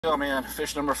Oh man,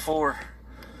 fish number 4.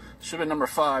 Should have been number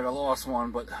 5. I lost one,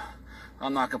 but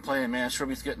I'm not complaining, man.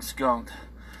 Shrubby's getting skunked.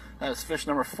 That is fish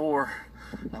number 4.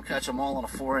 I'm catching them all on a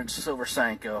 4-inch silver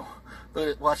Senko.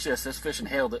 Look at, watch this. This fish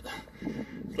inhaled it.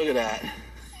 Look at that.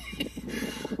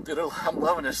 Dude, I'm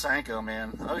loving this Senko,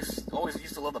 man. I always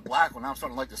used to love the black one. Now I'm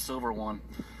starting to like the silver one.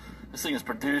 This thing is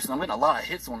producing. I'm getting a lot of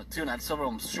hits on it too, and I had several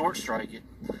of them short strike it.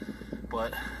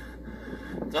 But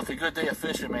definitely a good day of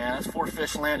fishing, man. That's 4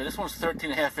 fish landed. This one's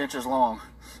 13.5 inches long.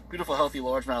 Beautiful, healthy,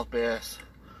 largemouth bass.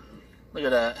 Look at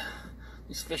that.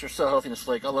 These fish are so healthy in this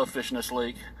lake. I love fishing this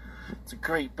lake. It's a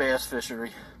great bass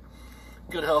fishery.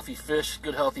 Good, healthy fish.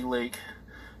 Good, healthy lake.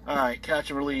 Alright, catch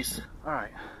and release.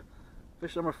 Alright,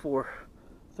 fish number 4.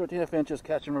 13.5 inches,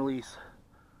 catch and release.